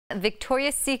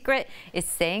Victoria's Secret is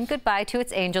saying goodbye to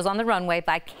its angels on the runway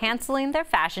by canceling their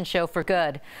fashion show for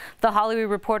good. The Hollywood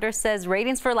Reporter says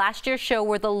ratings for last year's show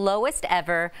were the lowest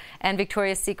ever, and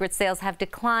Victoria's Secret sales have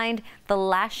declined. The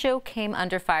last show came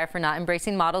under fire for not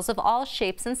embracing models of all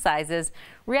shapes and sizes.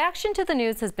 Reaction to the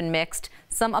news has been mixed.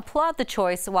 Some applaud the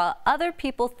choice, while other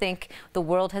people think the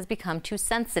world has become too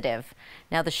sensitive.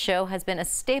 Now, the show has been a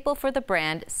staple for the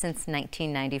brand since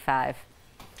 1995.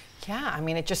 Yeah, I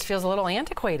mean, it just feels a little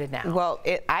antiquated now. Well,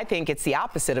 I think it's the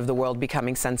opposite of the world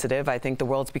becoming sensitive. I think the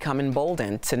world's become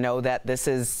emboldened to know that this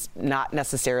is not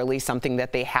necessarily something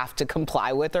that they have to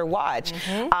comply with or watch.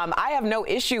 I have no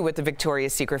issue with the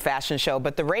Victoria's Secret fashion show,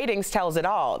 but the ratings tells it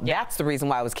all. Yeah. That's the reason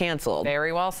why it was canceled.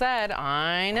 Very well said.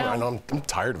 I know. Well, I know I'm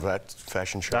tired of that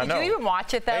fashion show. Did you even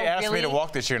watch it, though? They asked me to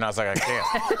walk this year, and I was like, I can't.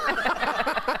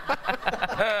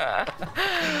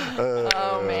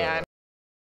 Oh, man.